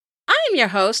I'm your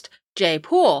host, Jay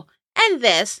Poole, and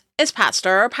this is Pot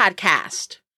Stirrer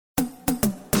Podcast.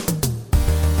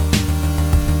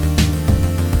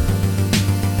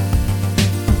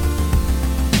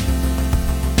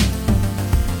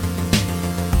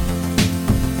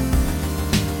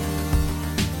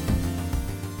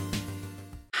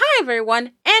 Hi,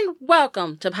 everyone, and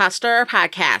welcome to Pot Stirrer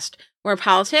Podcast, where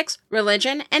politics,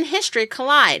 religion, and history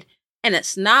collide, and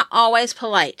it's not always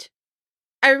polite.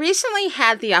 I recently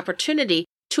had the opportunity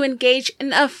to engage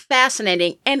in a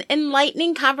fascinating and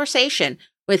enlightening conversation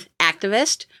with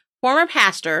activist, former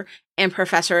pastor, and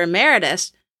professor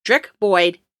emeritus Drick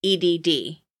Boyd,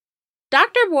 EDD.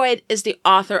 Dr. Boyd is the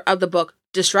author of the book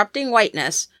Disrupting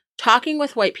Whiteness, Talking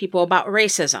with White People About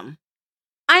Racism.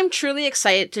 I'm truly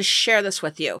excited to share this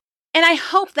with you, and I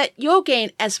hope that you'll gain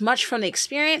as much from the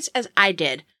experience as I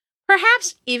did,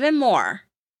 perhaps even more.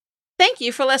 Thank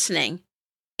you for listening.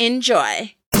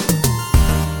 Enjoy.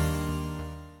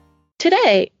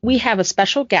 Today, we have a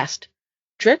special guest,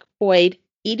 Drick Boyd,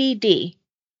 EDD.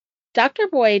 Dr.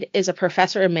 Boyd is a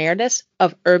professor emeritus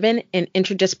of urban and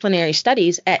interdisciplinary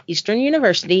studies at Eastern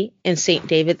University in St.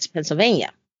 David's,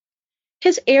 Pennsylvania.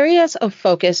 His areas of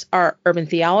focus are urban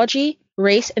theology,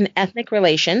 race and ethnic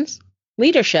relations,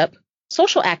 leadership,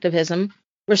 social activism,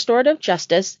 restorative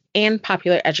justice, and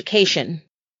popular education.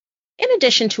 In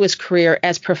addition to his career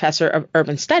as professor of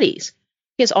urban studies,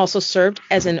 he has also served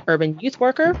as an urban youth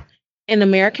worker, an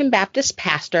American Baptist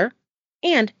pastor,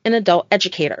 and an adult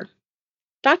educator.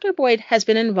 Dr. Boyd has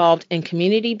been involved in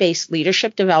community-based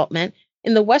leadership development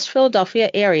in the West Philadelphia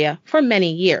area for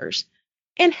many years,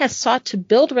 and has sought to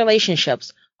build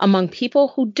relationships among people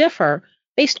who differ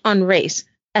based on race,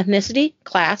 ethnicity,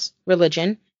 class,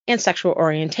 religion, and sexual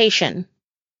orientation.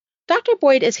 Dr.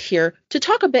 Boyd is here to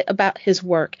talk a bit about his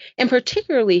work, and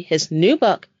particularly his new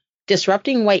book,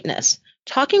 Disrupting Whiteness,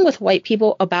 Talking with White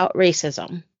People About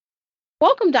Racism.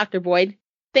 Welcome, Dr. Boyd.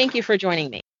 Thank you for joining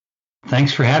me.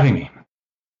 Thanks for having me.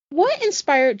 What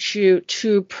inspired you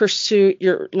to pursue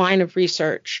your line of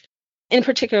research, in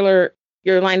particular,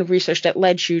 your line of research that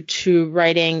led you to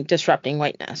writing Disrupting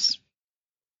Whiteness?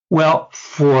 Well,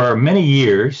 for many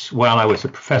years, while I was a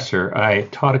professor, I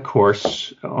taught a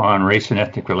course on race and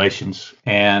ethnic relations,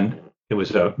 and it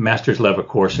was a master's level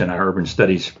course in our urban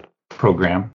studies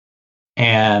program.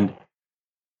 And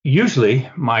usually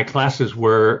my classes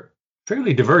were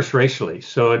fairly diverse racially,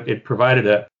 so it provided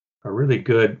a really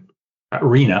good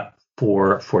arena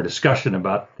for discussion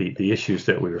about the issues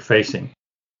that we were facing.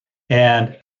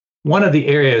 And one of the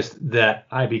areas that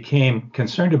I became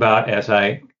concerned about as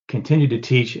I continued to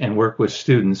teach and work with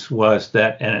students was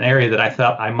that in an area that I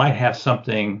thought I might have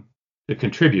something to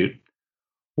contribute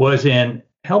was in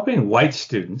helping white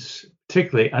students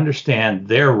particularly understand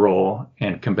their role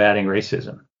in combating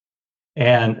racism.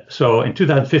 And so in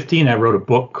 2015, I wrote a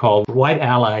book called White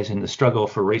Allies in the Struggle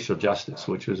for Racial Justice,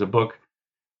 which was a book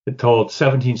that told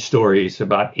 17 stories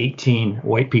about 18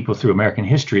 white people through American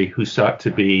history who sought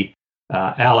to be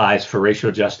allies for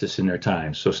racial justice in their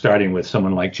time. So starting with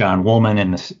someone like John Woolman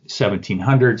in the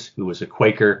 1700s, who was a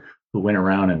Quaker who went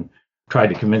around and tried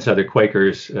to convince other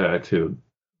Quakers to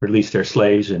release their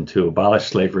slaves and to abolish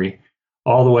slavery,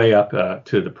 all the way up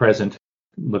to the present,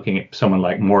 looking at someone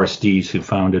like Morris Dees, who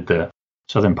founded the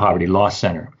Southern Poverty Law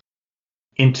Center.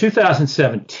 In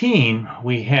 2017,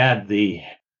 we had the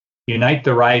Unite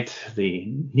the Right,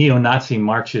 the neo-Nazi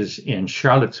marches in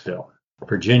Charlottesville,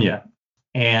 Virginia.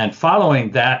 And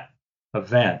following that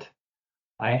event,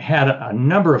 I had a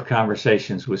number of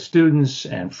conversations with students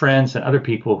and friends and other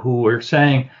people who were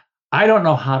saying, I don't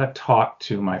know how to talk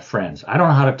to my friends. I don't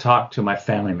know how to talk to my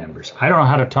family members. I don't know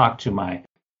how to talk to my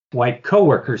white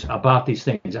coworkers about these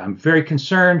things. I'm very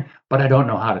concerned, but I don't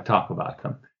know how to talk about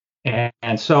them.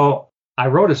 And so I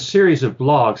wrote a series of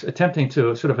blogs attempting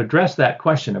to sort of address that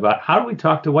question about how do we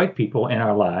talk to white people in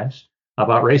our lives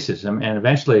about racism, and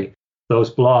eventually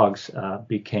those blogs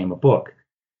became a book.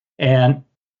 And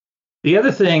the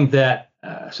other thing that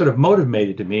sort of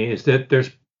motivated to me is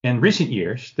that in recent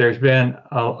years, there's been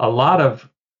a lot of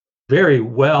very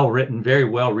well written, very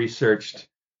well researched,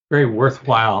 very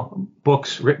worthwhile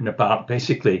books written about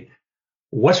basically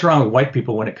what's wrong with white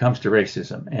people when it comes to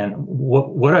racism, and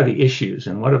what are the issues,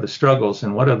 and what are the struggles,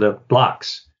 and what are the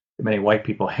blocks that many white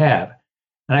people have.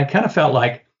 And I kind of felt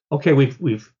like, okay,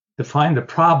 we've defined the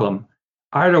problem.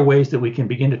 Are there ways that we can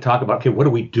begin to talk about, okay, what do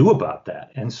we do about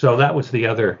that? And so that was the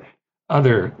other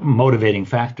motivating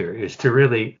factor, is to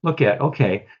really look at,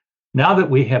 okay, now that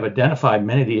we have identified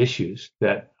many of the issues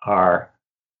that are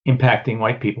impacting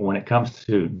white people when it comes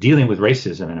to dealing with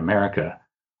racism in America,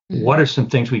 what are some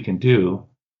things we can do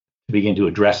to begin to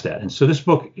address that. And so this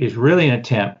book is really an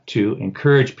attempt to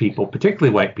encourage people,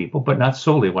 particularly white people, but not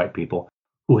solely white people,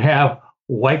 who have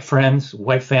white friends,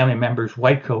 white family members,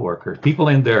 white coworkers, people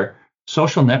in their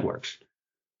social networks,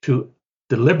 to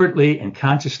deliberately and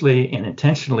consciously and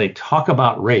intentionally talk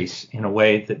about race in a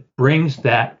way that brings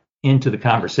that into the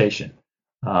conversation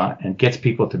and gets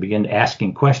people to begin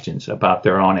asking questions about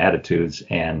their own attitudes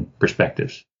and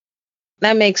perspectives.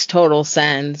 That makes total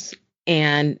sense.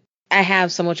 And I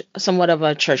have somewhat of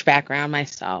a church background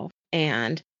myself,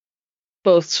 and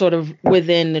both sort of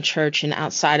within the church and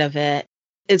outside of it,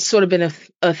 it's sort of been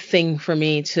a thing for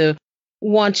me to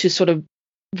want to sort of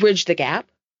bridge the gap.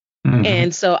 Mm-hmm.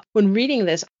 And so when reading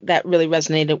this, that really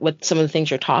resonated with some of the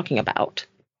things you're talking about.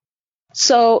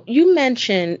 So you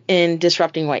mentioned in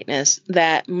Disrupting Whiteness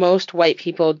that most white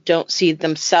people don't see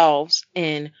themselves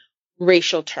in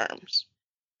racial terms.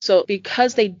 So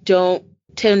because they don't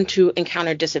tend to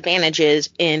encounter disadvantages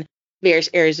in various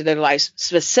areas of their lives,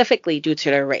 specifically due to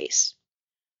their race,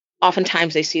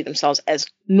 oftentimes they see themselves as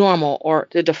normal or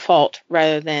the default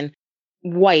rather than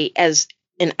white as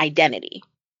an identity.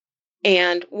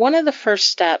 And one of the first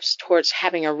steps towards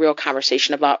having a real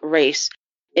conversation about race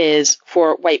is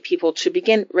for white people to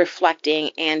begin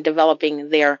reflecting and developing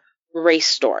their race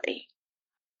story.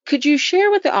 Could you share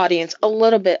with the audience a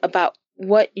little bit about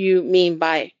what you mean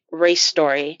by race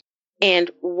story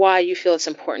and why you feel it's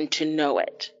important to know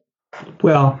it?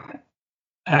 Well,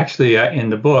 actually, in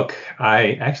the book,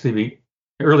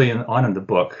 early on in the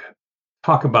book,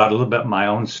 talk about a little bit my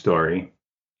own story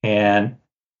and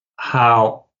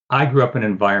how I grew up in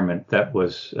an environment that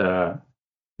was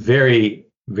very,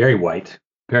 very white,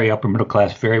 very upper middle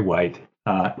class, very white,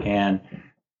 and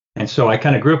so I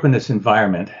kind of grew up in this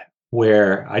environment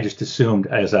where I just assumed,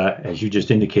 as you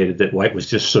just indicated, that white was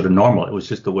just sort of normal. It was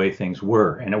just the way things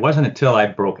were, and it wasn't until I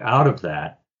broke out of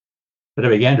that I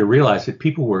began to realize that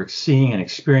people were seeing and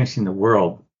experiencing the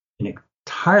world in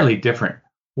entirely different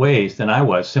ways than I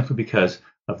was, simply because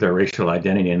of their racial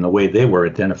identity and the way they were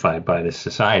identified by this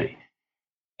society.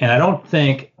 And I don't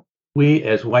think we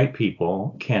as white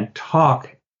people can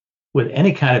talk with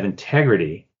any kind of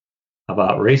integrity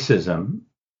about racism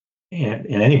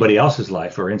in anybody else's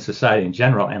life or in society in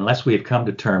general unless we have come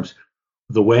to terms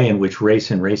with the way in which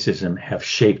race and racism have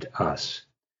shaped us.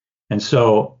 And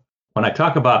so when I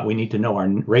talk about we need to know our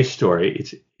race story,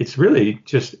 it's really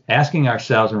just asking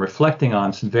ourselves and reflecting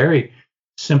on some very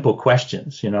simple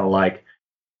questions, like,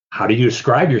 how do you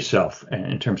describe yourself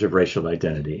in terms of racial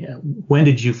identity? When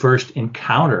did you first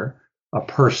encounter a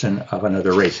person of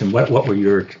another race? And what were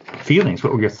your feelings?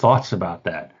 What were your thoughts about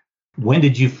that? When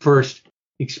did you first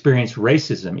experience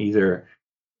racism, either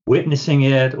witnessing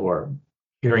it or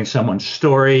hearing someone's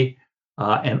story?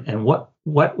 And what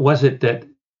was it that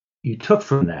you took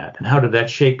from that? And how did that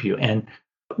shape you? And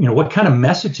what kind of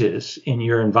messages in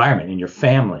your environment, in your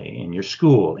family, in your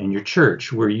school, in your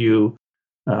church, were you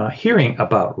hearing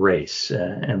about race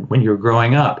and when you were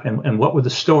growing up, and what were the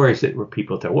stories that were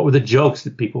people tell? What were the jokes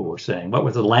that people were saying? What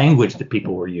was the language that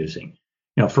people were using?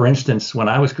 For instance, when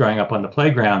I was growing up on the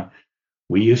playground,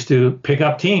 we used to pick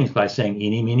up teams by saying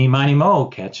 "eeny, meeny, miny, mo,"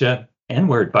 catch a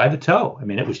N-word by the toe. I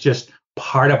mean, it was just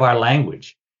part of our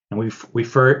language, and we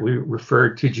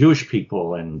referred to Jewish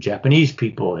people and Japanese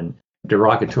people in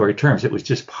derogatory terms. It was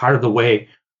just part of the way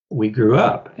we grew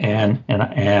up, and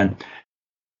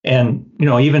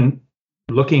even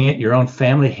looking at your own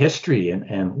family history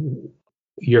and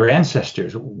your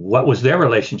ancestors, what was their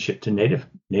relationship to Native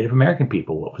American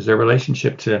people? What was their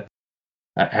relationship to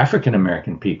African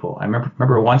American people? I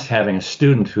remember once having a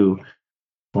student who,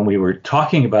 when we were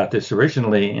talking about this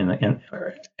originally in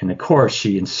the course,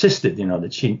 she insisted, that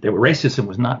racism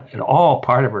was not at all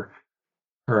part of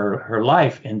her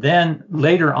life. And then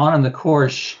later on in the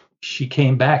course, she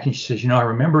came back and she says, I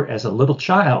remember as a little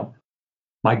child,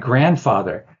 my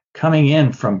grandfather coming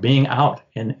in from being out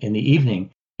in the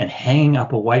evening and hanging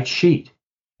up a white sheet.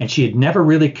 And she had never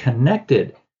really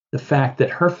connected the fact that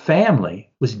her family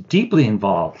was deeply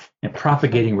involved in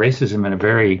propagating racism in a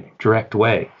very direct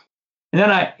way. And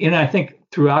then I think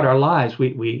throughout our lives,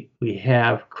 we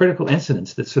have critical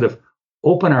incidents that sort of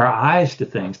open our eyes to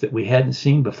things that we hadn't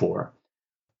seen before.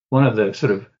 One of the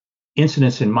sort of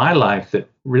incidents in my life that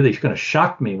really kind of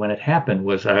shocked me when it happened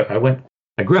was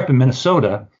I grew up in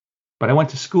Minnesota, but I went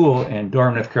to school in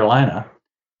Durham, North Carolina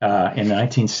in the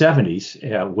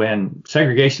 1970s when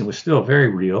segregation was still very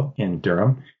real in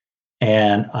Durham.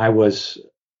 And I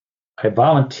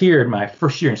volunteered my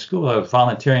first year in school. I was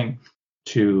volunteering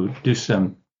to do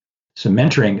some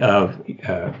mentoring of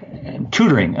and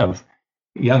tutoring of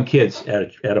young kids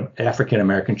at an African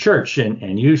American church.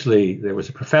 And usually there was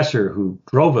a professor who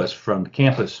drove us from the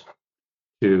campus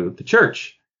to the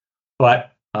church.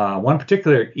 But one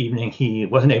particular evening, he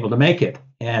wasn't able to make it.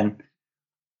 And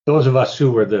those of us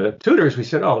who were the tutors, we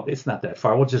said, oh, it's not that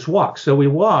far. We'll just walk. So we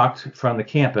walked from the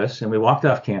campus and we walked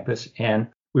off campus and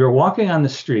we were walking on the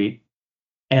street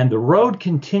and the road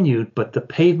continued, but the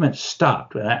pavement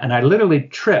stopped. And I literally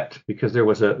tripped because it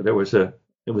was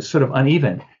sort of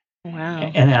uneven.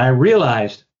 Wow. And I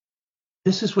realized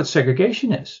this is what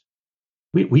segregation is.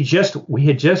 We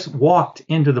had just walked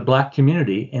into the Black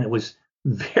community and it was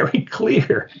very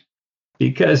clear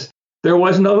because there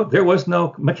was no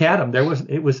macadam.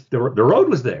 The road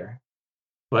was there,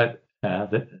 but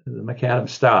the macadam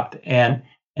stopped. And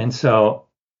so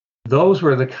those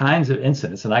were the kinds of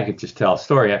incidents, and I could just tell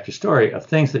story after story of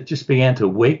things that just began to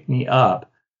wake me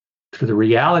up to the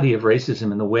reality of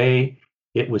racism and the way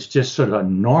it was just sort of a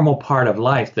normal part of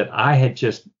life that I had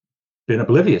just been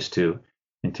oblivious to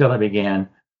until I began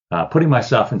putting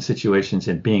myself in situations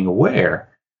and being aware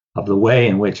of the way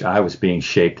in which I was being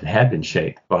shaped and had been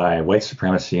shaped by white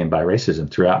supremacy and by racism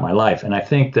throughout my life. And I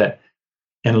think that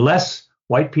unless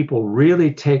white people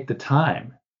really take the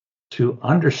time to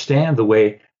understand the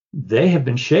way they have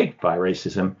been shaped by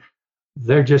racism,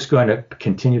 they're just going to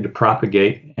continue to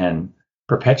propagate and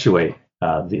perpetuate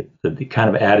the kind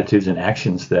of attitudes and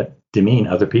actions that demean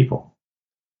other people.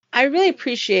 I really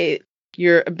appreciate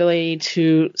your ability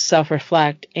to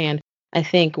self-reflect. And I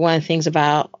think one of the things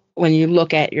about when you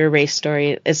look at your race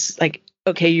story, it's like,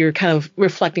 okay, you're kind of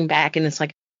reflecting back and it's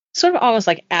like sort of almost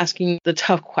like asking the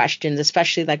tough questions,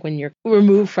 especially like when you're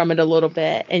removed from it a little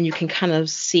bit and you can kind of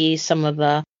see some of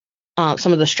the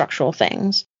structural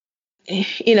things.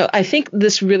 You know, I think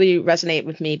this really resonated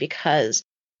with me because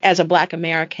as a Black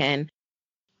American,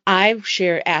 I've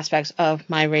shared aspects of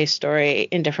my race story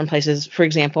in different places. For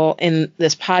example, in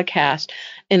this podcast,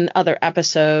 in other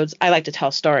episodes, I like to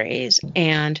tell stories,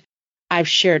 and I've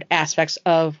shared aspects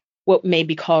of what may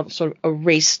be called sort of a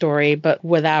race story, but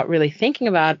without really thinking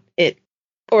about it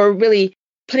or really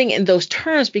putting it in those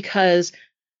terms, because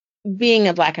being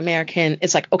a Black American,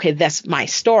 it's like, okay, that's my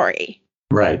story.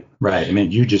 Right. I mean,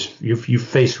 you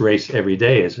face race every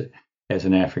day as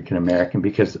an African American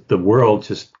because the world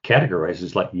just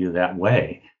categorizes like you that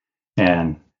way,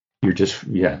 and you're just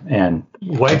and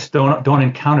whites don't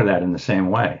encounter that in the same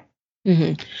way.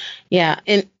 Mm-hmm. Yeah,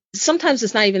 and sometimes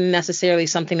it's not even necessarily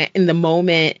something that in the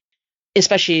moment,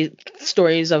 especially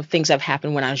stories of things that have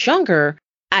happened when I was younger,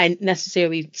 I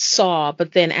necessarily saw.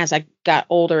 But then as I got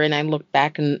older and I look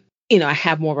back and, you know, I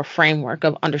have more of a framework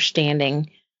of understanding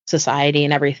society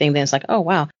and everything, then it's like, oh,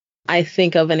 wow. I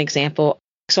think of an example.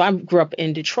 So I grew up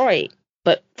in Detroit,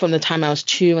 but from the time I was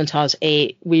 2 until I was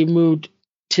 8, we moved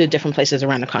to different places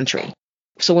around the country.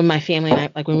 So when my family and I,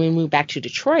 like when we moved back to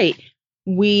Detroit,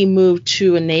 we moved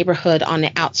to a neighborhood on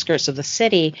the outskirts of the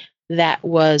city that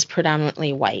was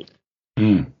predominantly white.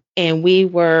 Mm. And we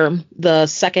were the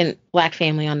second Black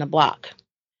family on the block.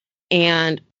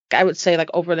 And I would say like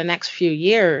over the next few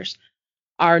years,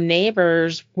 our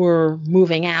neighbors were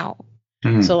moving out.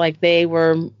 Mm. So like they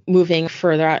were moving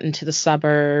further out into the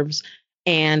suburbs,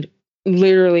 and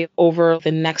literally over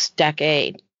the next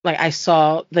decade, like I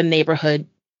saw the neighborhood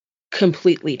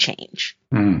completely change.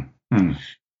 Mm. Mm.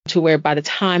 To where by the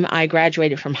time I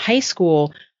graduated from high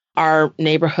school, our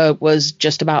neighborhood was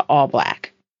just about all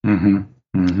Black. Mm-hmm.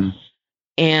 Mm-hmm.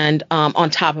 And on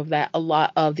top of that, a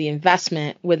lot of the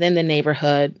investment within the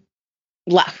neighborhood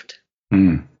left.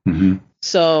 Mm-hmm.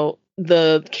 So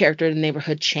the character of the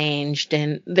neighborhood changed,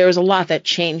 and there was a lot that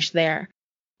changed there.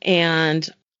 And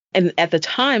at the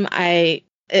time, it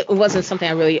wasn't something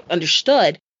I really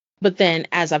understood. But then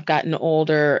as I've gotten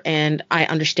older and I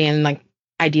understand like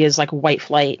ideas like white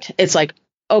flight, it's like,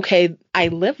 okay, I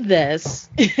lived this.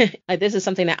 Like, this is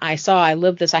something that I saw. I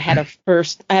lived this. I had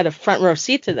a front row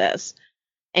seat to this,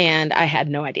 and I had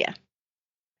no idea.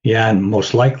 Yeah, and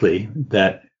most likely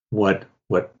that what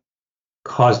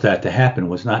caused that to happen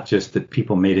was not just that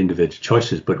people made individual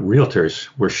choices, but realtors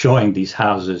were showing these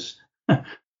houses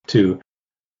to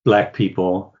Black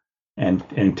people and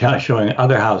showing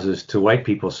other houses to white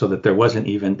people, so that they weren't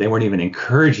even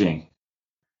encouraging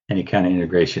any kind of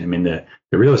integration. I mean, the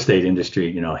real estate industry,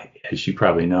 you know, as you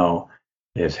probably know,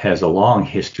 has a long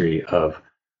history of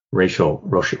racial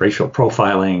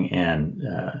profiling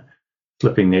and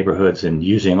flipping neighborhoods and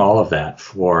using all of that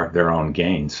for their own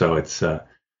gain. So it's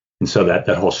and so that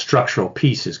whole structural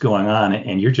piece is going on,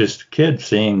 and you're just a kid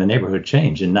seeing the neighborhood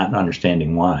change and not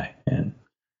understanding why. And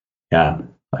yeah,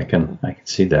 I can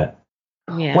see that.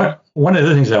 Yeah. One of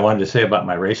the things I wanted to say about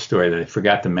my race story that I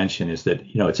forgot to mention is that,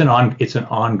 you know, it's an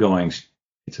ongoing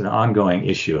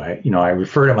issue. I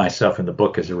refer to myself in the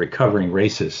book as a recovering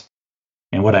racist.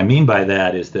 And what I mean by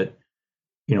that is that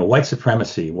white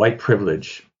supremacy, white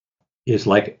privilege is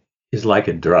like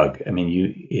a drug. I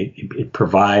mean, it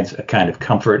provides a kind of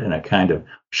comfort and a kind of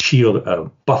shield,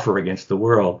 a buffer against the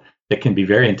world that can be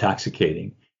very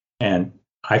intoxicating. And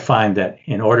I find that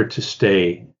in order to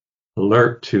stay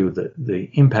alert to the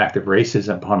impact of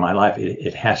racism upon my life,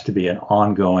 it has to be an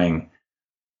ongoing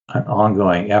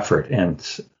effort. And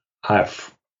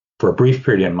for a brief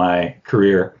period in my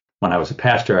career, when I was a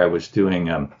pastor, I was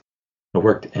I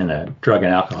worked in a drug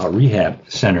and alcohol rehab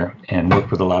center and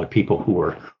worked with a lot of people who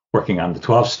were working on the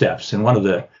 12 steps. And one of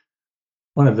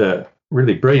the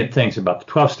really brilliant things about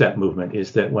the 12-step movement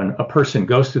is that when a person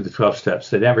goes through the 12 steps,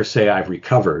 they never say I've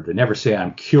recovered. They never say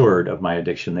I'm cured of my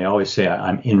addiction. They always say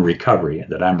I'm in recovery,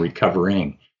 that I'm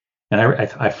recovering. And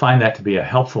I find that to be a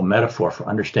helpful metaphor for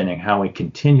understanding how we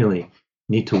continually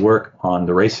need to work on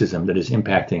the racism that is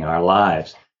impacting our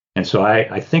lives. And so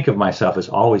I think of myself as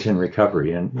always in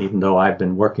recovery. And even though I've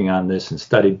been working on this and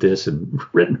studied this and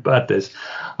written about this,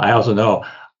 I also know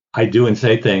I do and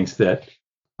say things that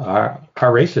are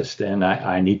racist, and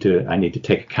I need to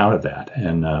take account of that.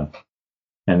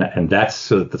 And that's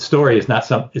so that the story is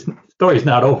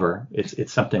not over.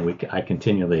 It's something I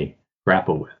continually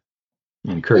grapple with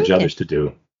and encourage others to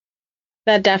do.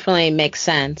 That definitely makes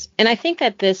sense. And I think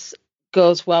that this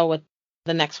goes well with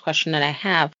the next question that I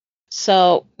have.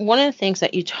 So one of the things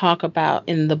that you talk about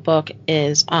in the book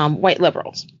is white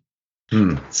liberals.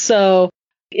 So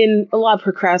in a lot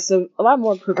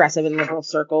more progressive and liberal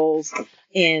circles,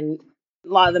 in a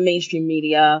lot of the mainstream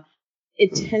media,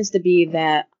 it tends to be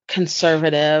that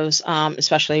conservatives,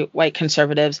 especially white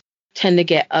conservatives, tend to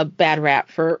get a bad rap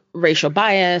for racial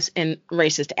bias and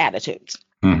racist attitudes.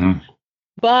 Mm-hmm.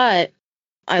 But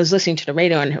I was listening to the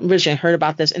radio and originally heard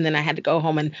about this, and then I had to go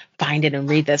home and find it and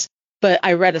read this. But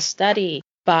I read a study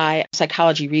by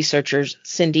psychology researchers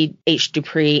Cindy H.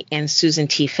 Dupree and Susan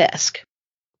T. Fisk.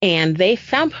 And they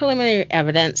found preliminary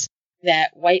evidence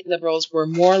that white liberals were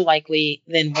more likely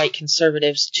than white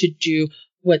conservatives to do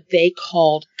what they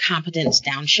called competence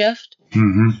downshift.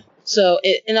 Mm-hmm. So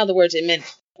in other words, it meant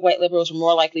white liberals were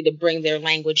more likely to bring their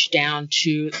language down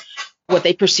to what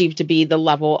they perceived to be the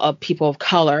level of people of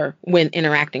color when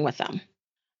interacting with them.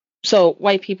 So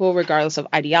white people, regardless of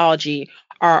ideology,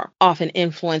 are often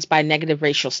influenced by negative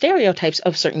racial stereotypes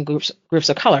of certain groups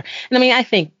of color. And I mean, I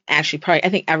think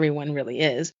everyone really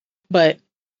is. But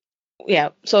yeah,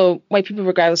 so white people,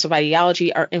 regardless of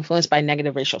ideology, are influenced by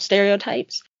negative racial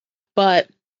stereotypes. But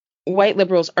white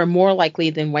liberals are more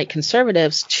likely than white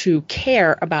conservatives to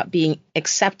care about being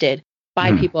accepted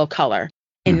by people of color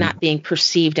and not being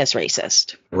perceived as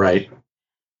racist. Right.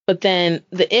 But then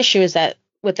the issue is that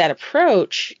with that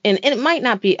approach, and it might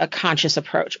not be a conscious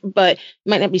approach, but it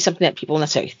might not be something that people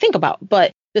necessarily think about,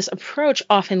 but this approach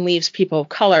often leaves people of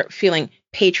color feeling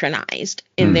patronized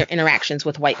in their interactions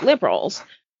with white liberals.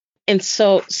 And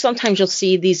so sometimes you'll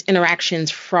see these interactions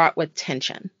fraught with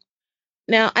tension.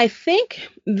 Now, I think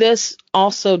this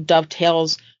also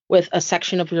dovetails with a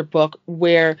section of your book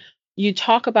where you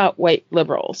talk about white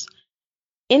liberals.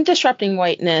 In Disrupting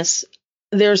Whiteness,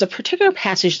 there's a particular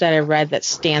passage that I read that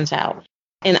stands out.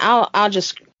 And I'll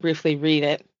just briefly read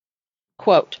it.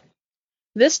 Quote,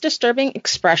 "This disturbing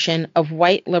expression of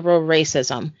white liberal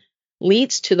racism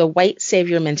leads to the white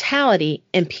savior mentality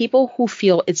in people who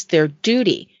feel it's their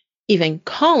duty, even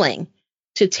calling,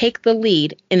 to take the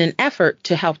lead in an effort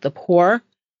to help the poor,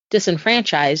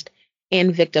 disenfranchised,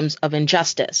 and victims of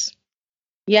injustice.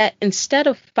 Yet instead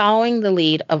of following the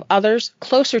lead of others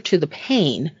closer to the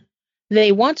pain,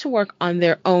 they want to work on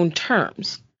their own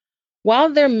terms.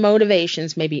 While their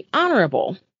motivations may be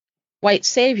honorable, white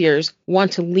saviors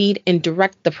want to lead and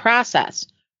direct the process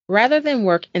rather than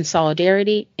work in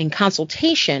solidarity and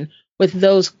consultation with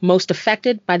those most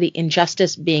affected by the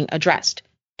injustice being addressed."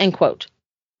 End quote.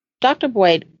 Dr.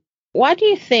 Boyd, why do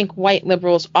you think white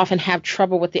liberals often have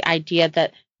trouble with the idea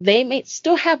that they may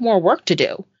still have more work to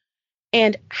do?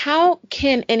 And how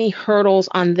can any hurdles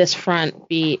on this front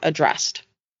be addressed?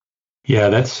 Yeah,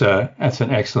 that's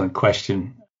an excellent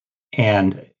question.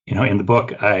 And, in the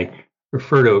book, I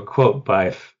refer to a quote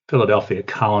by Philadelphia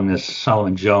columnist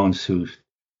Solomon Jones, who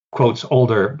quotes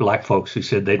older Black folks who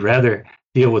said they'd rather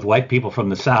deal with white people from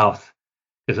the South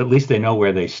because at least they know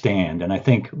where they stand. And I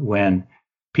think when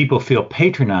people feel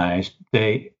patronized,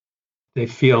 they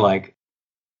feel like,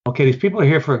 okay, these people are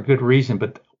here for a good reason,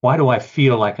 but why do I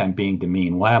feel like I'm being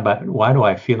demeaned? Why do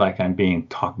I feel like I'm being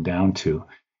talked down to?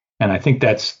 And I think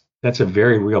that's a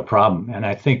very real problem. And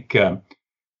I think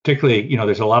particularly,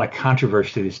 there's a lot of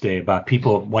controversy this day about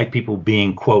white people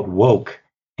being, quote, woke.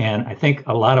 And I think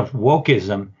a lot of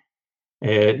wokeism,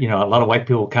 a lot of white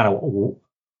people kind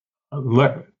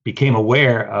of became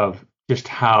aware of just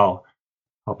how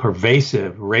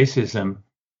pervasive racism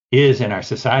is in our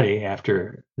society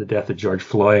after the death of George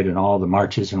Floyd and all the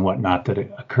marches and whatnot that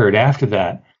occurred after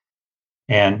that,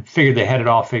 and figured they had it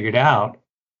all figured out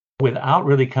without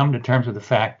really coming to terms with the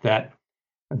fact that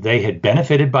they had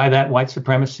benefited by that white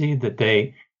supremacy, that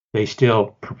they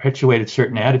still perpetuated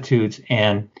certain attitudes.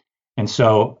 And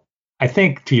so I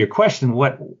think, to your question,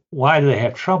 why do they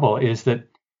have trouble, is that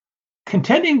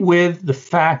contending with the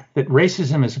fact that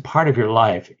racism is a part of your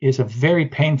life is a very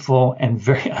painful and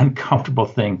very uncomfortable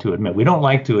thing to admit. We don't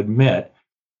like to admit,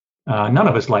 none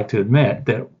of us like to admit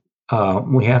that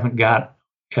we haven't got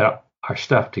our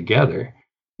stuff together.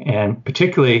 And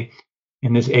particularly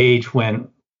in this age when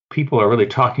people are really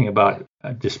talking about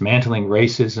dismantling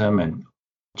racism and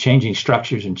changing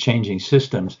structures and changing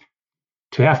systems,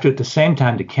 to have to at the same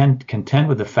time to contend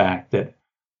with the fact that,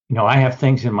 I have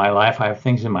things in my life, I have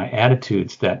things in my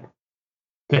attitudes that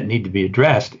need to be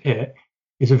addressed,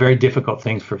 is a very difficult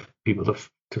thing for people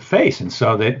to face. And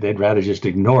so they'd rather just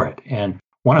ignore it. And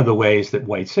one of the ways that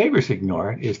white saviors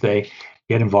ignore it is they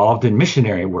get involved in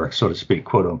missionary work, so to speak,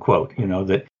 quote unquote,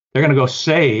 that they're going to go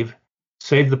save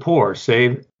the poor,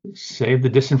 save the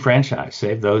disenfranchised,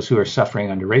 save those who are suffering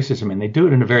under racism. And they do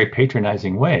it in a very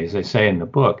patronizing way, as I say in the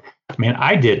book. I mean,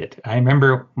 I did it. I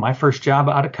remember my first job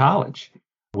out of college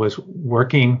was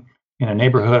working in a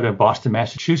neighborhood in Boston,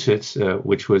 Massachusetts,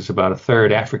 which was about a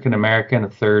third African American, a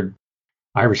third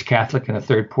Irish Catholic, and a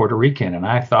third Puerto Rican. And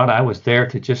I thought I was there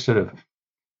to just sort of,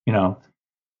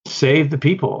 save the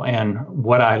people. And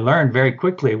what I learned very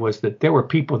quickly was that there were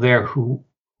people there who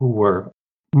were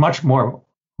much more,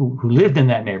 who lived in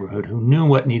that neighborhood, who knew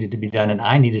what needed to be done, and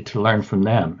I needed to learn from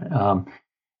them.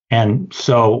 And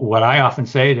so what I often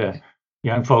say to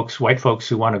young folks, white folks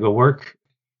who want to go work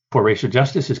for racial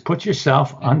justice, is put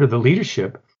yourself under the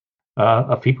leadership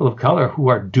of people of color who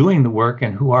are doing the work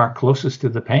and who are closest to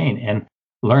the pain, and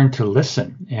learn to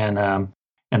listen and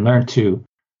learn to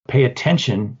pay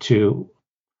attention to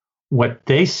what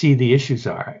they see the issues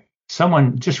are.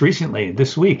 Someone just recently,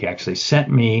 this week actually,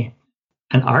 sent me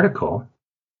an article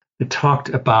that talked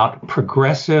about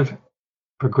progressive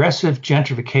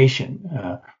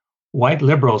gentrification, white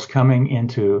liberals coming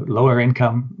into lower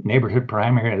income neighborhood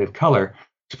primarily of color,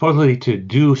 supposedly to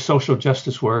do social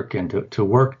justice work and to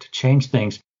work to change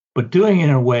things, but doing it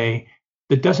in a way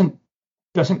that doesn't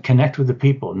connect with the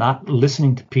people, not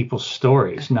listening to people's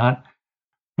stories, not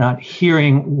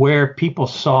hearing where people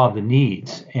saw the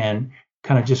needs, and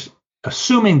kind of just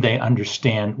assuming they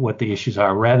understand what the issues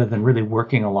are rather than really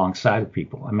working alongside of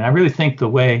people. I mean, I really think the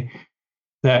way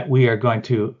that we are going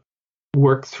to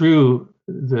work through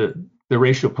the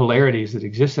racial polarities that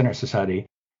exist in our society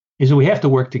is that we have to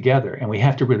work together, and we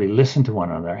have to really listen to one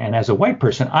another. And as a white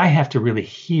person, I have to really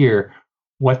hear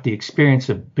what the experience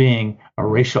of being a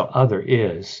racial other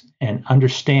is, and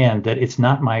understand that it's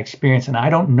not my experience and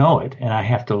I don't know it, and I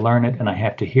have to learn it, and I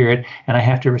have to hear it, and I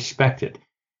have to respect it.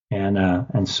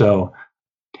 And so,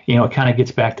 it kind of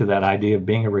gets back to that idea of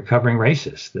being a recovering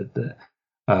racist,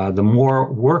 that the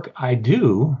more work I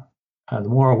do, the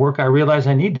more work I realize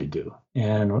I need to do,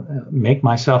 and make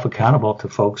myself accountable to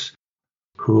folks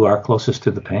who are closest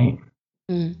to the pain.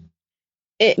 Mm.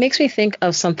 It makes me think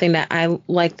of something that I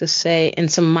like to say in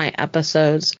some of my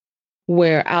episodes,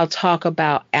 where I'll talk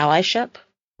about allyship.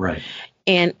 Right.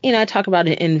 And, I talk about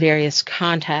it in various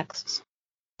contexts,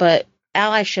 but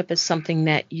allyship is something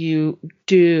that you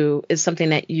do, is something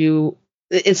that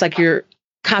it's like you're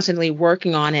constantly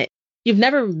working on it. You've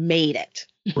never made it.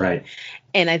 Right.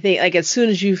 And I think, like, as soon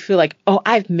as you feel like, oh,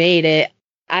 I've made it,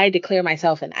 I declare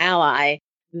myself an ally,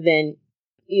 then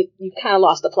you kind of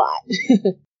lost the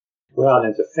plot. Well,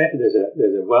 there's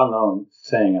a well-known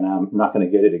saying, and I'm not going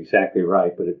to get it exactly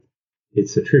right, but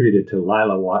it's attributed to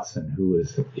Lila Watson, who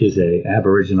is a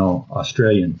Aboriginal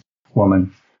Australian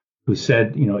woman, who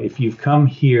said, if you've come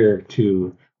here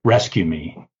to rescue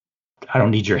me, I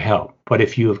don't need your help. But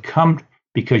if you have come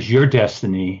because your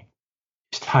destiny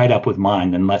is tied up with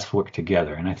mine, then let's work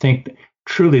together. And I think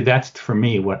truly that's, for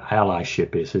me, what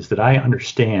allyship is that I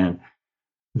understand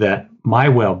that my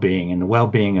well-being and the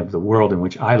well-being of the world in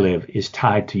which I live is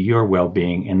tied to your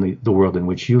well-being and the world in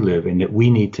which you live, and that we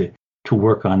need to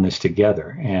work on this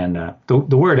together. And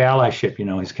the word allyship,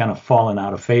 has kind of fallen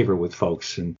out of favor with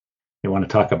folks, and they want to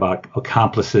talk about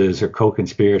accomplices or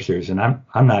co-conspirators. And I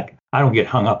don't get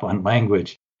hung up on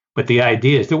language, but the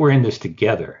idea is that we're in this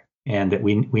together, and that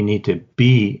we need to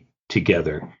be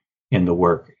together in the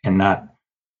work, and not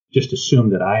just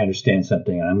assume that I understand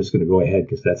something and I'm just going to go ahead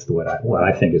because that's what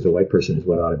I think as a white person is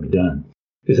what ought to be done.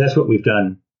 Because that's what we've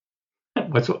done.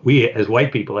 That's what we as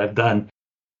white people have done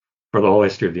for the whole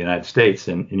history of the United States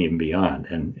and even beyond.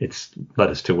 And it's led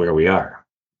us to where we are.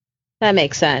 That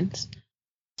makes sense.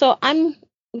 So I'm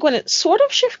going to sort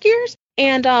of shift gears,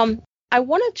 and I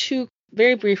wanted to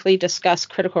very briefly discuss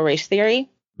critical race theory.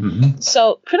 Mm-hmm.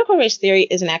 So critical race theory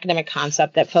is an academic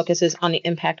concept that focuses on the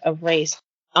impact of race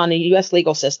on the U.S.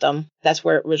 legal system. That's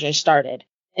where it originally started.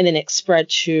 And then it spread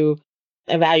to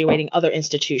evaluating other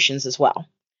institutions as well.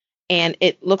 And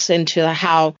it looks into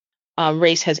how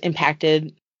race has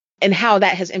impacted and how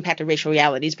that has impacted racial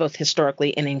realities, both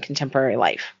historically and in contemporary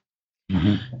life.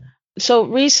 Mm-hmm. So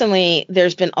recently,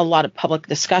 there's been a lot of public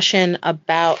discussion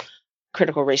about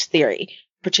critical race theory,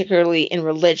 particularly in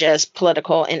religious,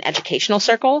 political, and educational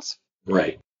circles.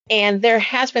 Right. And there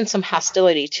has been some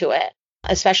hostility to it,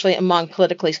 especially among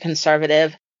politically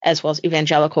conservative as well as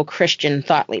evangelical Christian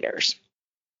thought leaders.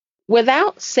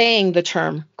 Without saying the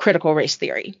term critical race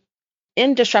theory,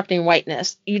 in Disrupting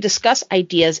Whiteness, you discuss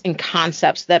ideas and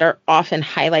concepts that are often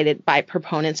highlighted by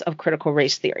proponents of critical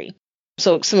race theory.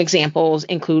 So some examples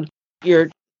include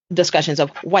your discussions of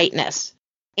whiteness,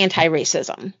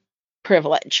 anti-racism,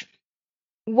 privilege.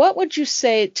 What would you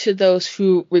say to those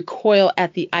who recoil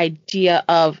at the idea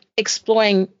of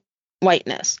exploring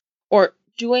whiteness or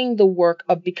doing the work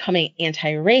of becoming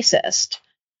anti-racist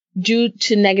due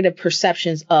to negative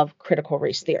perceptions of critical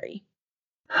race theory?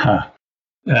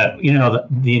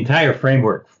 The entire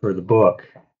framework for the book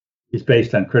is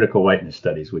based on critical whiteness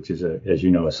studies, which is, as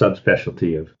you know, a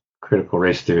subspecialty of critical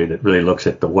race theory that really looks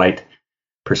at the white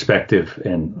perspective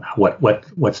and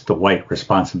what's the white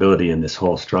responsibility in this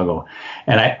whole struggle.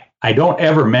 And I don't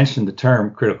ever mention the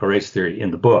term critical race theory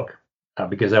in the book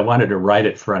because I wanted to write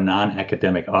it for a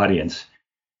non-academic audience.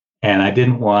 And I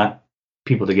didn't want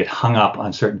people to get hung up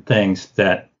on certain things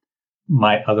that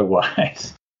might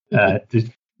otherwise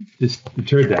just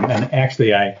deter them. And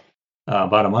actually,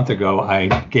 about a month ago, I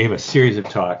gave a series of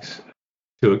talks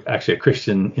to actually a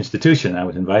Christian institution. I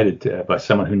was invited by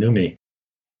someone who knew me.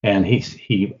 And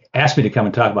he asked me to come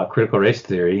and talk about critical race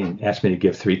theory and asked me to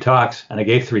give 3 talks. And I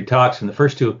gave 3 talks. And the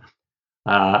first 2,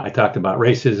 I talked about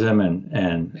racism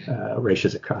and race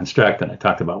as a construct. And I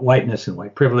talked about whiteness and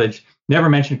white privilege. Never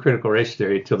mentioned critical race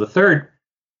theory until the 3rd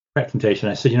presentation.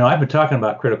 I said, I've been talking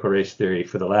about critical race theory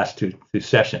for the last two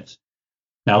sessions.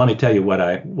 Now, let me tell you what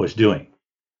I was doing.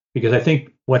 Because I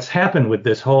think what's happened with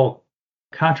this whole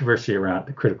controversy around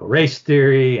the critical race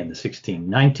theory and the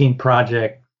 1619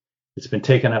 Project, it's been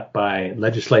taken up by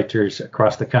legislators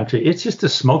across the country. It's just a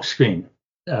smokescreen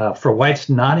for whites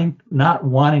not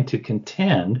wanting to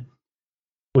contend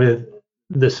with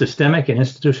the systemic and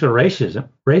institutional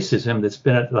racism that's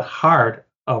been at the heart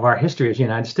of our history as the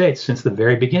United States since the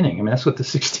very beginning. I mean, that's what the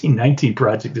 1619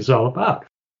 Project is all about.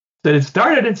 That it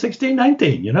started in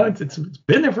 1619. It's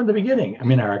been there from the beginning. I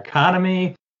mean, our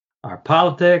economy, our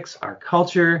politics, our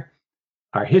culture,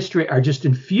 our history are just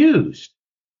infused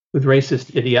with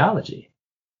racist ideology.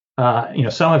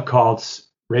 Some have called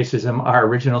racism our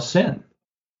original sin,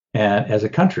 and as a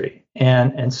country.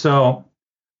 And so,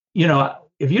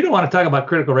 if you don't want to talk about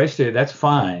critical race theory, that's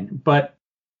fine. But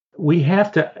we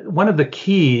have to. One of the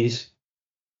keys,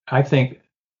 I think,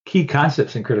 key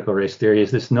concepts in critical race theory is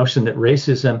this notion that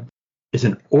racism is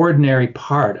an ordinary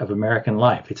part of American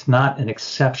life. It's not an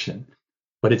exception,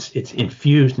 but it's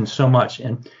infused in so much.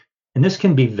 And this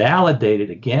can be validated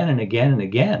again and again and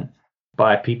again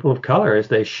by people of color as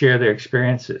they share their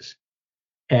experiences.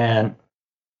 And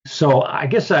so I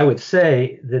guess I would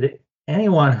say that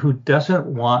anyone who doesn't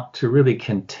want to really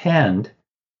contend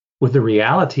with the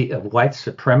reality of white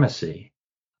supremacy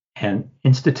and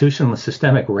institutional and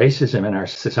systemic racism in our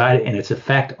society and its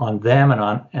effect on them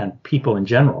and people in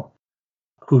general,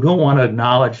 who don't want to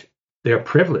acknowledge their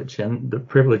privilege and the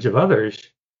privilege of others,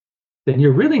 then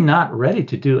you're really not ready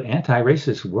to do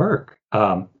anti-racist work.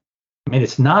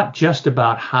 It's not just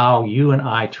about how you and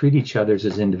I treat each other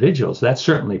as individuals. That's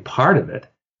certainly part of it.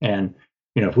 And,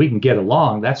 if we can get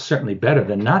along, that's certainly better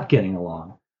than not getting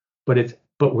along. But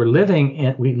we live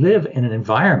in an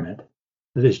environment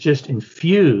that is just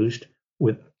infused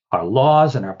with our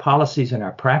laws and our policies and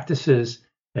our practices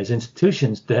as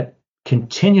institutions that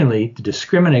continually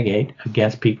discriminate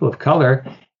against people of color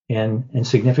in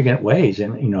significant ways.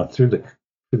 And, through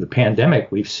the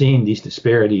pandemic, we've seen these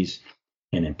disparities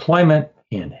in employment,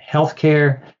 in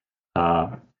healthcare.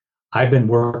 I've been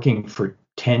working for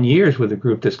 10 years with a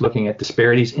group that's looking at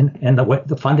disparities in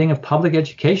the funding of public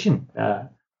education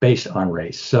based on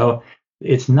race. So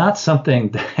it's not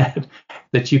something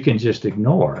that you can just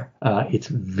ignore. It's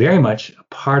very much a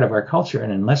part of our culture.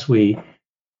 And unless we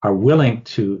are willing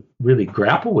to really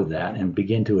grapple with that and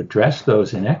begin to address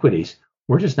those inequities,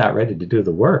 we're just not ready to do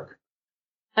the work.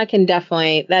 I can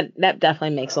definitely, that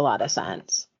definitely makes a lot of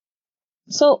sense.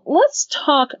 So let's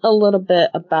talk a little bit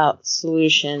about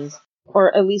solutions,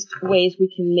 or at least ways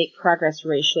we can make progress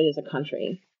racially as a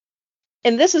country.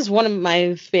 And this is one of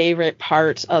my favorite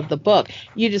parts of the book.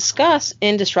 You discuss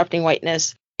in Disrupting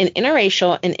Whiteness an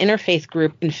interracial and interfaith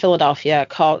group in Philadelphia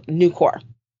called Nucor,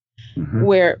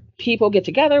 where people get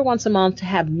together once a month to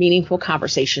have meaningful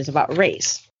conversations about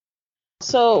race.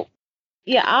 So,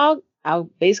 yeah, I'll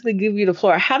basically give you the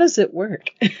floor. How does it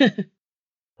work?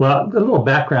 Well, a little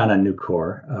background on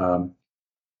Nucor.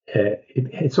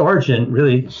 Its origin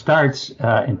really starts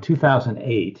in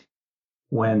 2008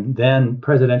 when then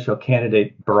presidential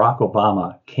candidate Barack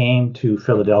Obama came to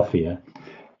Philadelphia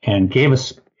and gave a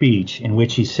speech in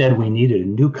which he said we needed a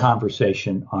new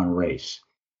conversation on race.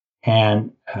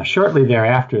 And shortly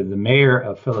thereafter, the mayor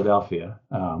of Philadelphia,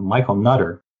 Michael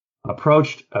Nutter,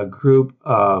 approached a group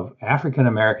of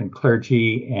African-American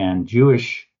clergy and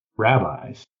Jewish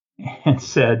rabbis and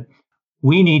said,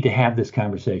 we need to have this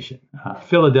conversation.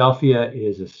 Philadelphia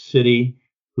is a city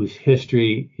whose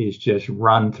history is just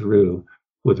run through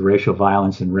with racial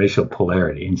violence and racial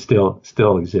polarity, and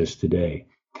still exists today.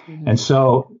 Mm-hmm. And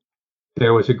so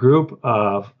there was a group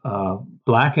of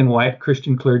black and white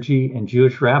Christian clergy and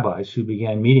Jewish rabbis who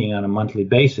began meeting on a monthly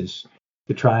basis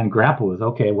to try and grapple with,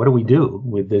 okay, what do we do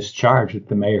with this charge that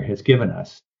the mayor has given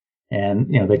us?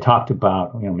 And, they talked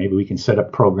about, maybe we can set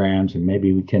up programs and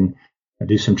maybe we can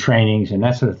do some trainings and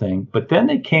that sort of thing. But then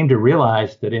they came to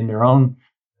realize that in their own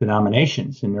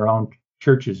denominations, in their own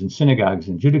churches and synagogues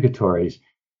and judicatories,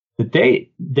 that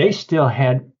they still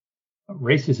had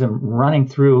racism running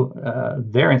through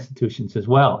their institutions as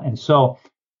well. And so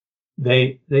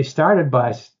they started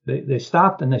by, they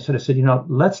stopped and they sort of said,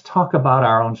 let's talk about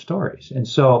our own stories. And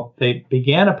so they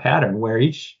began a pattern where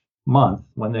each month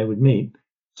when they would meet,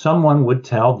 someone would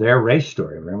tell their race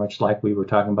story, very much like we were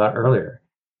talking about earlier.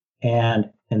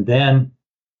 And then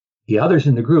the others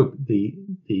in the group,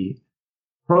 the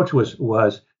approach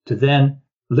was to then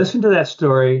listen to that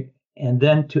story and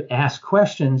then to ask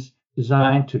questions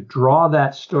designed to draw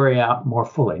that story out more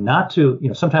fully. Not to,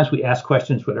 sometimes we ask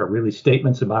questions that are really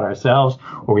statements about ourselves,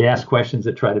 or we ask questions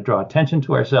that try to draw attention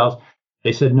to ourselves.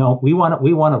 They said, no, we want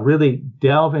to really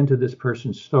delve into this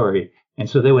person's story. And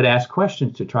so they would ask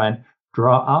questions to try and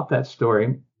draw out that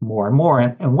story more and more.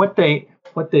 And what they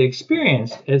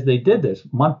experienced as they did this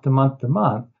month to month to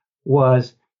month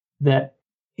was that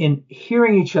in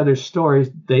hearing each other's stories,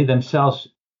 they themselves,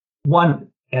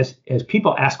 as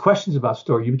people ask questions about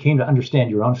story, you became to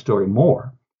understand your own story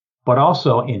more. But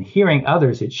also in hearing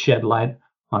others, it shed light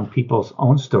on people's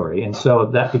own story. And so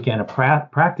that began a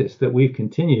practice that we've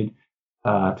continued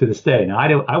to this day. Now,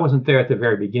 I wasn't there at the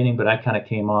very beginning, but I kind of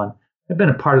came on. I've been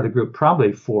a part of the group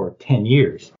probably for 10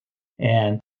 years.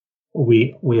 And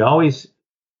we always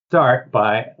start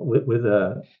by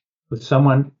with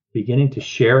someone beginning to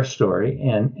share a story,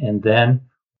 and then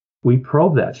we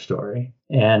probe that story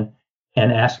and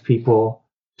ask people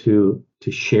to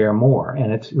share more.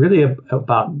 And it's really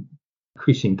about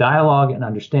increasing dialogue and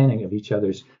understanding of each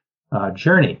other's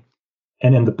journey.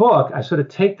 And in the book, I sort of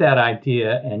take that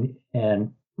idea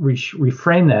and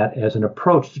reframe that as an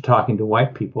approach to talking to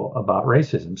white people about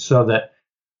racism. So that,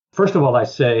 first of all, I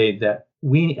say that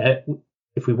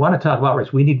if we want to talk about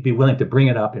race, we need to be willing to bring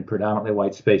it up in predominantly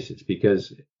white spaces,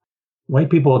 because white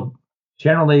people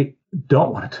generally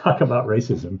don't want to talk about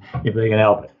racism if they can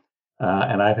help it.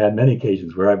 And I've had many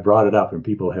occasions where I've brought it up and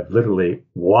people have literally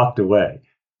walked away.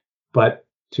 But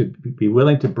to be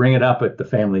willing to bring it up at the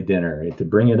family dinner, to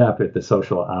bring it up at the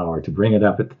social hour, to bring it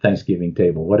up at the Thanksgiving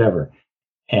table, whatever.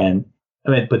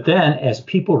 But then as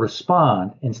people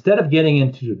respond, instead of getting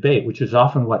into debate, which is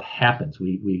often what happens,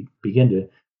 we begin to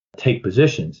take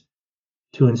positions,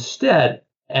 to instead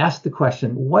ask the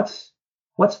question, what's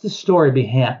the story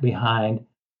behind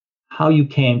how you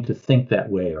came to think that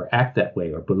way or act that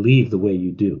way or believe the way you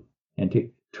do, and to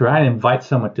try and invite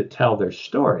someone to tell their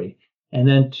story, and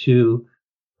then to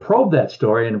probe that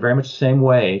story in very much the same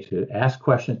way, to ask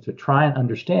questions, to try and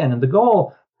understand. And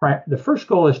the first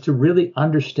goal is to really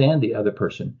understand the other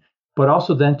person, but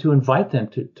also then to invite them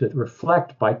to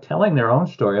reflect by telling their own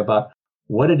story about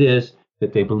what it is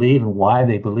that they believe and why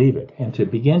they believe it, and to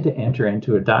begin to enter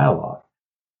into a dialogue.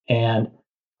 And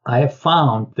I have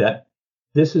found that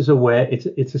this is a way,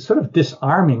 it's a sort of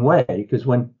disarming way, because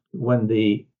when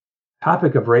the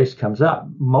topic of race comes up,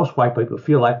 most white people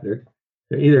feel like they're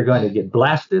either going to get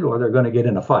blasted or they're going to get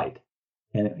in a fight.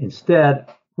 And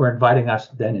instead, we're inviting us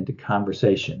then into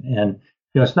conversation. And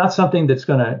it's not something that's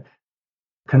going to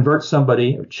convert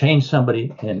somebody or change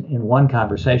somebody in one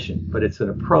conversation, but it's an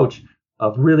approach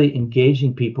of really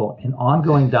engaging people in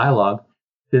ongoing dialogue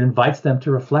invites them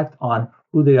to reflect on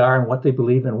who they are and what they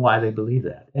believe and why they believe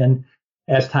that. And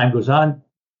as time goes on,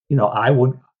 I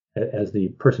would, as the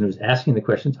person who's asking the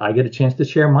questions, I get a chance to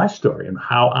share my story and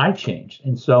how I changed.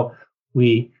 And so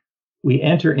we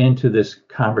enter into this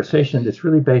conversation that's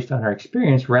really based on our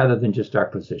experience rather than just our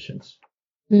positions.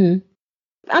 Mm.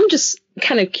 I'm just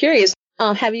kind of curious.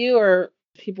 Have you or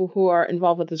people who are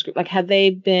involved with this group, like, have they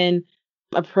been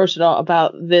approached at all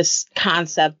about this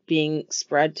concept being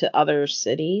spread to other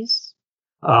cities?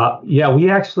 Yeah, we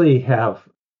actually have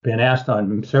been asked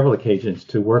on several occasions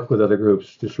to work with other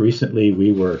groups. Just recently,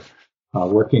 we were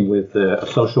working with a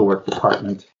social work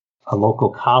department, a local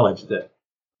college that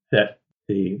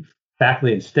the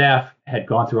faculty and staff had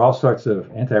gone through all sorts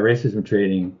of anti-racism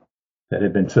training that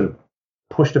had been sort of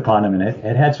pushed upon them, and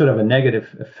it had sort of a negative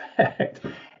effect.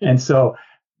 And so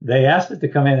they asked us to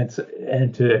come in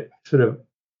and to sort of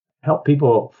help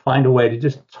people find a way to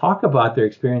just talk about their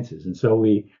experiences. And so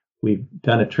we've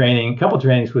done a couple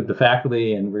trainings with the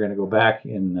faculty, and we're going to go back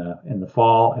in the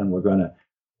fall, and we're going to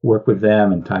work with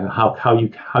them and talk about how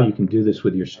you can do this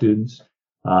with your students.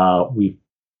 We've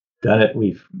done it.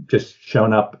 We've just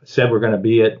shown up, said we're going to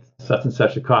be at such and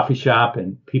such a coffee shop,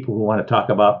 and people who want to talk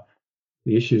about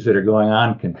the issues that are going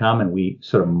on can come, and we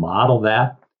sort of model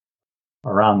that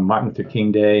around Martin Luther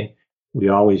King Day. We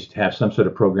always have some sort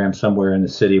of program somewhere in the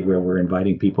city where we're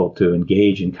inviting people to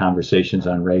engage in conversations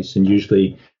on race, and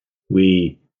usually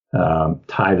we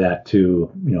tie that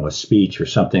to a speech or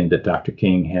something that Dr.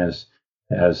 King has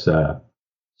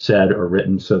said or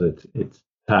written, so that it's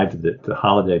tied to the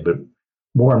holiday. But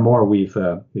more and more we've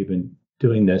been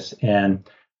doing this, and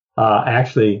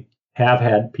actually have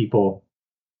had people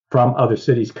from other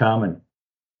cities come and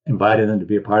invited them to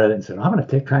be a part of it, and said, I'm going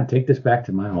to try and take this back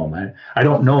to my home. I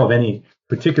don't know of any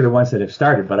particular ones that have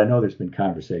started, but I know there's been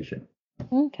conversation.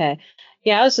 Okay.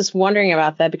 Yeah, I was just wondering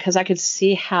about that because I could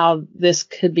see how this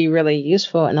could be really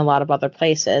useful in a lot of other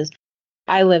places.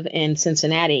 I live in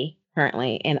Cincinnati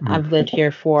currently, and I've lived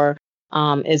here for,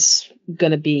 it's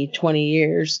going to be 20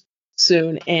 years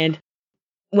soon. And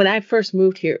when I first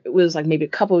moved here, it was like maybe a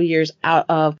couple of years out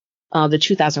of the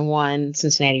 2001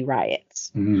 Cincinnati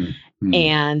riots. Mm-hmm.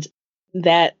 And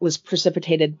that was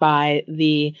precipitated by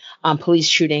the police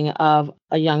shooting of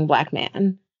a young Black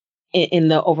man in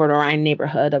the Over the Rhine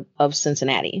neighborhood of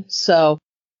Cincinnati. So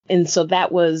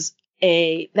that was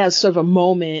sort of a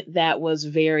moment that was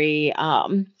very,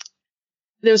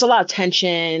 there was a lot of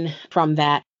tension from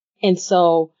that. And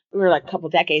so we were like a couple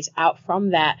decades out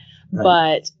from that.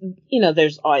 Right. But,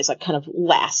 there's always like kind of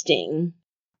lasting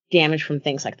damage from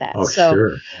things like that. Oh, so,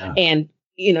 sure. Yeah. And,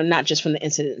 not just from the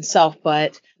incident itself,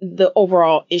 but the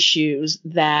overall issues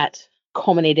that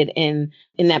culminated in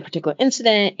that particular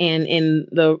incident and in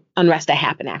the unrest that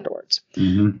happened afterwards.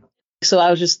 Mm-hmm. So I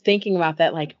was just thinking about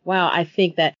that, like, wow, I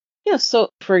think that, so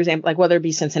for example, like whether it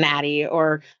be Cincinnati,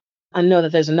 or I know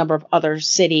that there's a number of other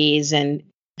cities and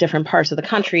different parts of the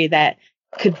country that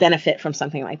could benefit from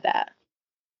something like that.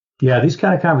 Yeah, these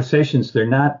kind of conversations, they're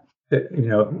not, they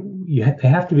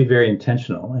have to be very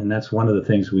intentional. And that's one of the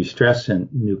things we stress in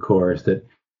Nucor, is that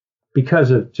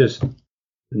because of just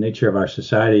the nature of our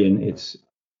society and its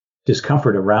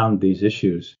discomfort around these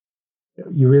issues,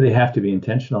 you really have to be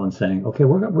intentional in saying, okay,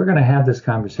 we're going to have this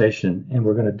conversation, and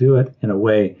we're going to do it in a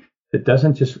way that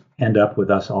doesn't just end up with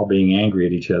us all being angry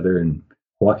at each other and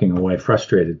walking away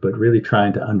frustrated, but really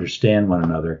trying to understand one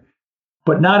another,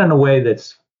 but not in a way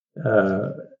that's,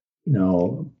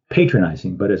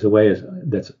 patronizing, but as a way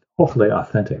that's hopefully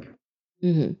authentic.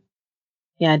 Mm-hmm.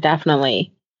 Yeah,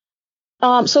 definitely.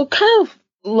 So kind of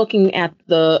looking at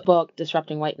the book,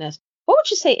 Disrupting Whiteness, what would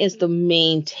you say is the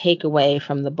main takeaway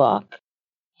from the book?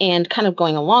 And kind of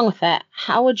going along with that,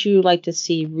 how would you like to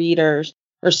see readers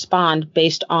respond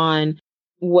based on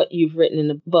what you've written in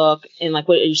the book, and like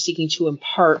what are you seeking to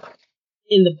impart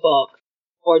in the book,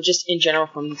 or just in general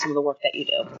from some of the work that you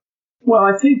do? Well,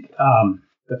 I think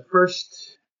the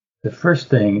first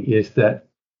thing is that,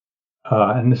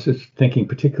 and this is thinking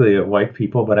particularly of white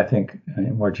people, but I think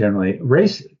more generally,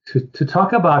 race, to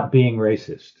talk about being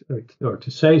racist, or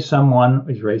to say someone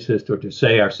is racist, or to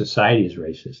say our society is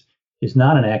racist, is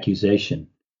not an accusation.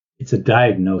 It's a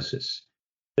diagnosis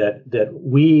that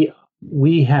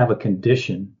we have a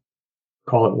condition,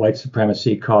 call it white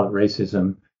supremacy, call it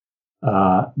racism,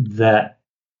 that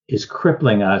is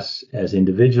crippling us as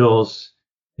individuals,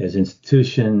 as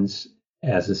institutions,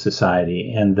 as a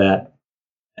society, and that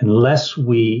unless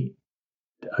we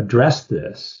address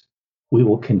this, we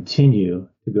will continue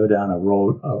to go down a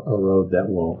road that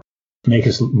will make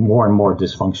us more and more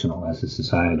dysfunctional as a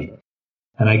society.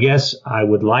 And I guess I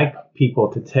would like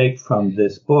people to take from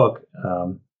this book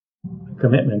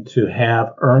commitment to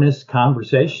have earnest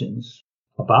conversations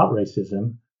about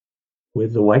racism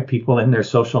with the white people in their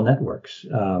social networks,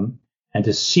 and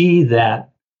to see that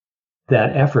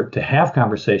effort to have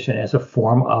conversation as a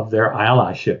form of their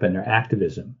allyship and their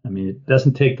activism. I mean, it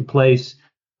doesn't take the place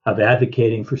of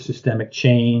advocating for systemic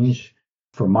change,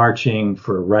 for marching,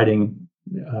 for writing,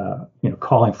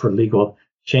 calling for legal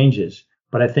changes.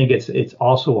 But I think it's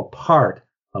also a part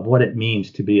of what it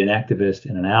means to be an activist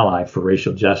and an ally for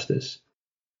racial justice.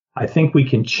 I think we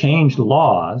can change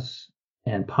laws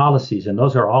and policies, and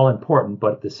those are all important,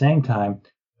 but at the same time,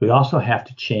 we also have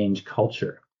to change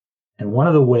culture. And one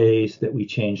of the ways that we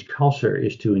change culture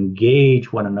is to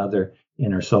engage one another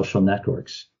in our social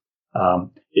networks.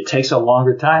 It takes a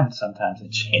longer time sometimes than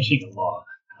changing a law,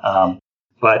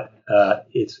 but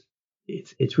it's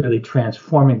really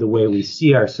transforming the way we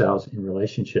see ourselves in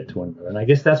relationship to one another. And I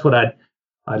guess that's what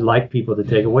I'd like people to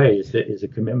take away is a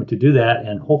commitment to do that.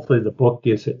 And hopefully the book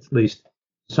gives at least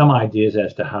some ideas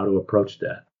as to how to approach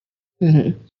that.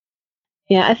 Mm-hmm.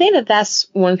 Yeah, I think that's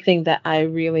one thing that I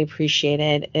really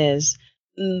appreciated is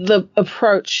the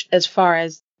approach as far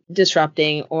as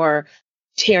disrupting or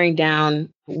tearing down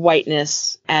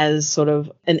whiteness as sort of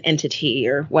an entity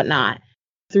or whatnot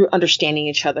through understanding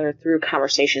each other, through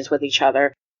conversations with each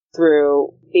other,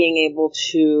 through being able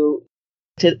to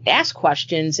ask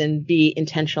questions and be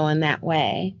intentional in that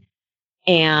way.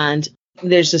 And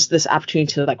there's just this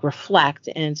opportunity to like reflect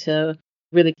and to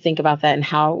really think about that and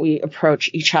how we approach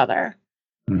each other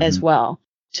as well,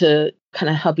 to kind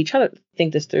of help each other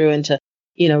think this through and to,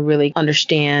 really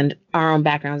understand our own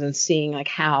backgrounds and seeing like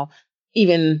how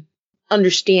even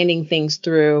understanding things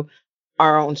through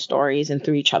our own stories and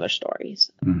through each other's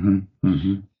stories. Mm-hmm.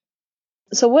 Mm-hmm.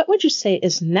 So what would you say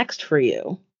is next for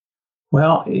you?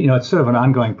 Well, it's sort of an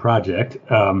ongoing project.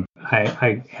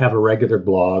 I have a regular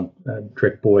blog,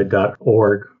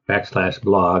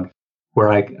 drickboyd.org/blog, where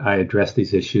I address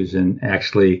these issues. And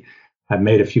actually, I've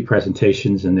made a few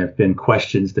presentations, and there have been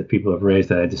questions that people have raised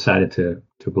that I decided to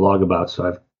blog about. So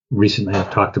I've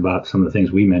talked about some of the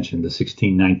things we mentioned, the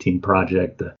 1619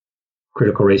 Project, the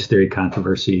critical race theory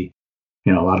controversy.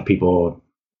 A lot of people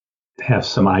have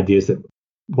some ideas that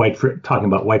talking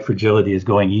about white fragility is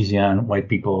going easy on white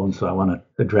people, and so I want to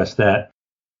address that.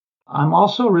 I'm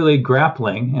also really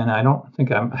grappling, and I don't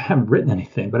think I haven't written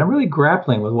anything, but I'm really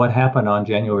grappling with what happened on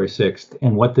January 6th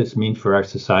and what this means for our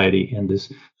society and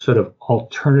this sort of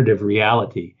alternative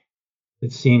reality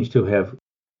that seems to have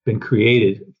been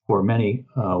created for many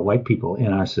white people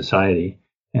in our society.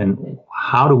 And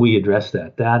how do we address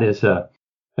that? That is a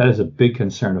big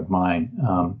concern of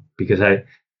mine, because to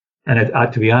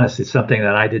be honest, it's something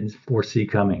that I didn't foresee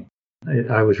coming.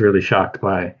 I was really shocked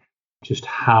by just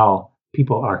how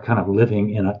people are kind of living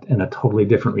in a totally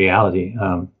different reality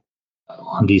on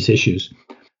these issues.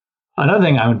 Another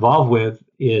thing I'm involved with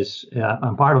is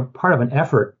I'm part of an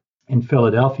effort in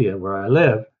Philadelphia, where I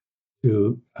live,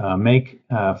 to make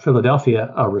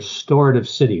Philadelphia a restorative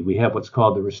city. We have what's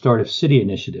called the Restorative City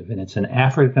Initiative, and it's an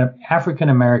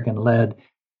African-American-led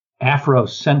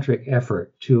Afrocentric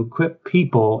effort to equip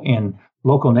people in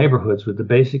local neighborhoods with the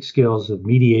basic skills of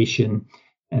mediation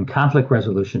and conflict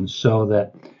resolution so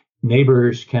that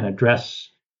neighbors can address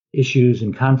issues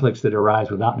and conflicts that arise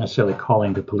without necessarily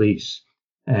calling the police.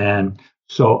 And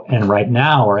right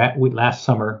now, last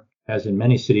summer, as in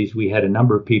many cities, we had a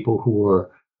number of people who were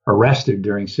arrested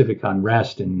during civic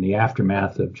unrest in the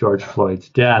aftermath of George Floyd's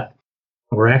death.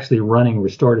 We're actually running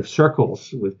restorative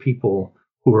circles with people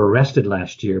who were arrested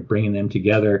last year, bringing them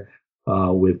together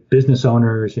with business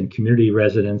owners and community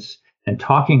residents and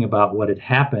talking about what had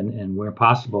happened and, where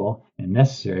possible and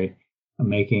necessary,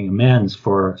 making amends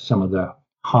for some of the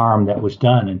harm that was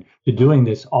done. And to doing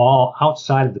this all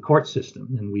outside of the court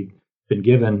system. And we've been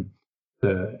given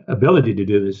the ability to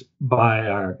do this by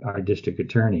our district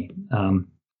attorney.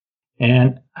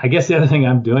 And I guess the other thing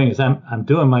I'm doing is I'm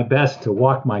doing my best to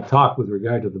walk my talk with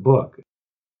regard to the book.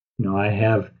 I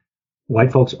have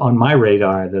white folks on my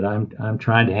radar that I'm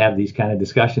trying to have these kind of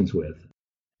discussions with,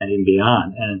 and even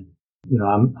beyond. And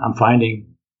I'm finding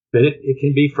that it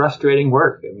can be frustrating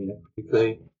work. I mean,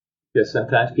 particularly because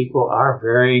sometimes people are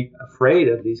very afraid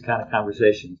of these kind of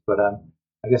conversations. But I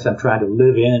guess I'm trying to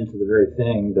live into the very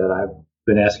thing that I've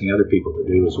been asking other people to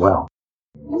do as well.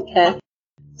 Okay.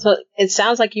 So it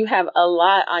sounds like you have a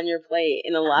lot on your plate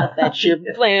and a lot that you're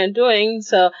planning on doing.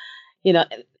 So,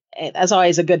 that's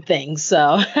always a good thing.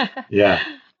 So, yeah.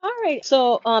 All right.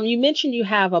 So, you mentioned you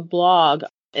have a blog.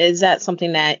 Is that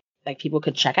something that like people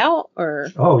could check out or?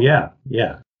 Oh, yeah.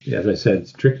 Yeah. As I said,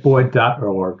 it's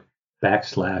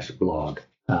drickboyd.org/blog.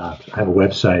 I have a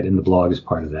website and the blog is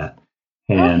part of that.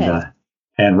 And, okay.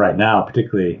 And right now,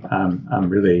 particularly, I'm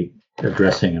really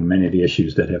addressing many of the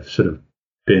issues that have sort of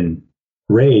been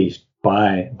raised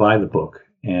by the book,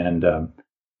 and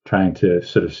trying to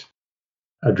sort of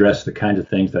address the kinds of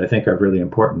things that I think are really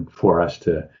important for us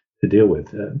to deal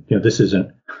with. This is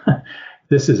an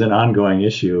ongoing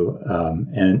issue,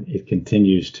 and it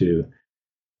continues to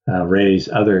raise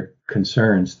other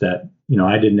concerns that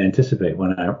I didn't anticipate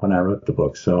when I wrote the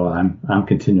book. So I'm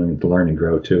continuing to learn and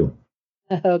grow too.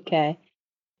 Okay,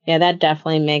 yeah, that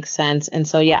definitely makes sense. And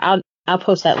so I'll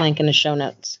post that link in the show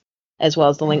notes, as well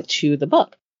as the link to the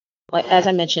book. Like, as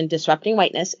I mentioned, Disrupting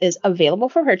Whiteness is available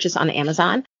for purchase on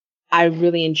Amazon. I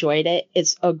really enjoyed it.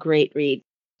 It's a great read.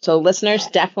 So listeners,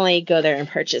 definitely go there and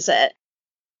purchase it.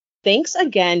 Thanks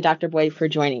again, Dr. Boyd, for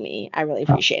joining me. I really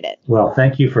appreciate it. Well,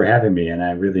 thank you for having me, and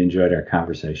I really enjoyed our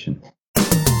conversation.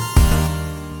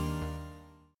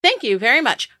 Thank you very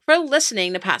much for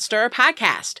listening to Pot Stirrer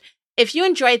Podcast. If you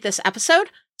enjoyed this episode,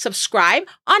 subscribe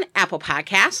on Apple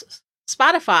Podcasts,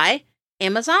 Spotify,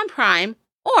 Amazon Prime,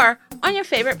 or on your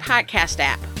favorite podcast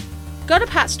app. Go to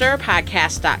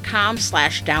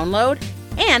potstirrerpodcast.com/download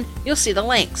and you'll see the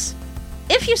links.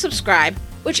 If you subscribe,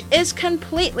 which is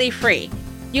completely free,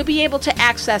 you'll be able to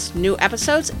access new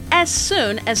episodes as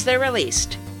soon as they're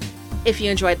released. If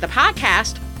you enjoyed the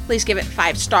podcast, please give it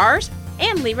 5 stars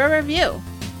and leave a review.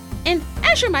 And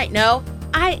as you might know,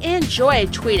 I enjoy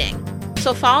tweeting,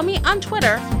 so follow me on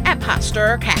Twitter at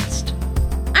PotStirrerCast.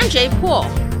 I'm Jay Poole.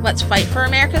 Let's fight for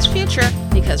America's future,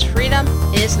 because freedom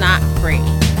is not free.